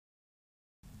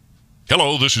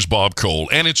Hello, this is Bob Cole,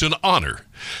 and it's an honor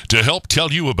to help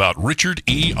tell you about Richard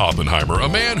E. Oppenheimer, a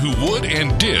man who would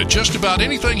and did just about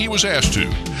anything he was asked to,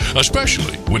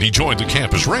 especially when he joined the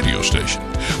campus radio station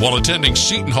while attending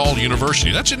Seton Hall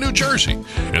University. That's in New Jersey,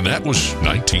 and that was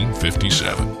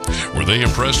 1957. Were they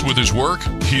impressed with his work?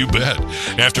 You bet.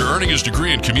 After earning his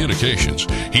degree in communications,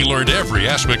 he learned every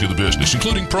aspect of the business,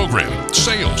 including programming,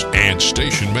 sales, and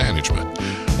station management.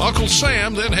 Uncle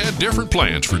Sam then had different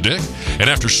plans for Dick, and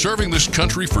after serving this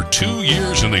country for 2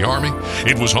 years in the Army,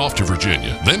 it was off to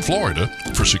Virginia, then Florida,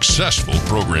 for successful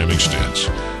programming stints.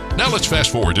 Now let's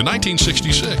fast forward to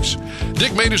 1966.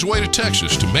 Dick made his way to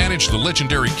Texas to manage the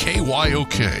legendary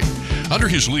KYOK. Under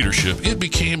his leadership, it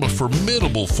became a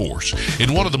formidable force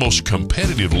in one of the most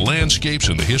competitive landscapes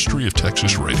in the history of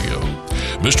Texas radio.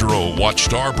 Mr. O watched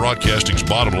Star Broadcasting's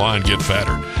bottom line get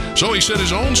fatter, so he set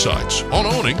his own sights on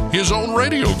owning his own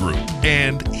radio group,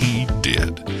 and he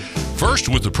did. First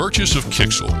with the purchase of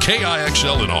Kixel,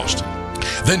 KIXL in Austin.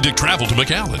 Then Dick traveled to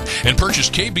McAllen and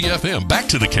purchased KBFM. Back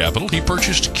to the capital, he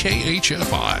purchased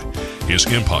KHFI. His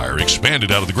empire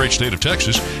expanded out of the great state of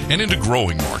Texas and into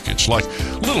growing markets like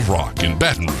Little Rock and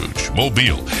Baton Rouge,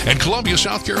 Mobile, and Columbia,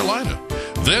 South Carolina.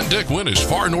 Then Dick went as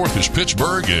far north as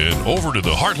Pittsburgh and over to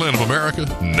the heartland of America,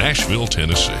 Nashville,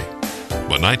 Tennessee.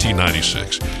 By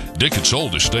 1996, Dick had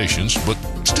sold his stations, but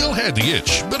still had the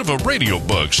itch, bit of a radio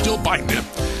bug still biting him.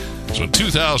 So in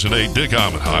 2008, Dick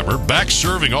Oppenheimer back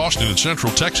serving Austin and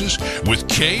Central Texas with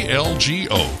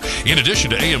KLGO. In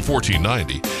addition to AM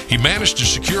 1490, he managed to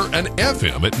secure an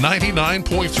FM at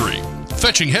 99.3,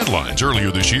 fetching headlines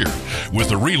earlier this year with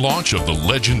the relaunch of the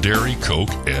legendary Coke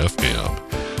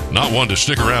FM. Not one to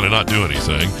stick around and not do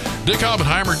anything, Dick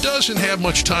Oppenheimer doesn't have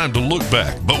much time to look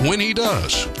back, but when he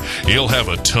does, he'll have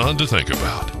a ton to think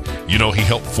about. You know, he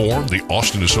helped form the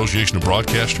Austin Association of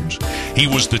Broadcasters. He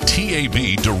was the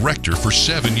TAB director for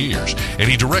 7 years, and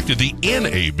he directed the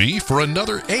NAB for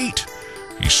another 8.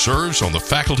 He serves on the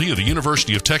faculty of the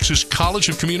University of Texas College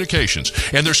of Communications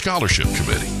and their scholarship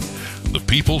committee. The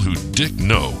people who Dick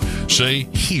know say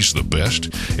he's the best,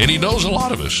 and he knows a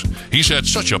lot of us. He's had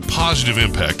such a positive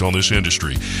impact on this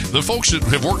industry. The folks that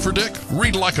have worked for Dick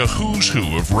read like a who's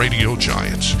who of radio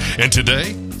giants. And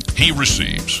today, he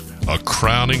receives a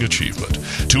crowning achievement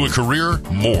to a career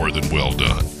more than well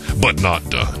done, but not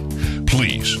done.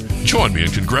 Please join me in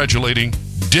congratulating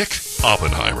Dick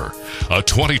Oppenheimer, a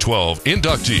 2012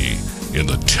 inductee in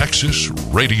the Texas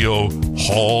Radio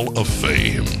Hall of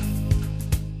Fame.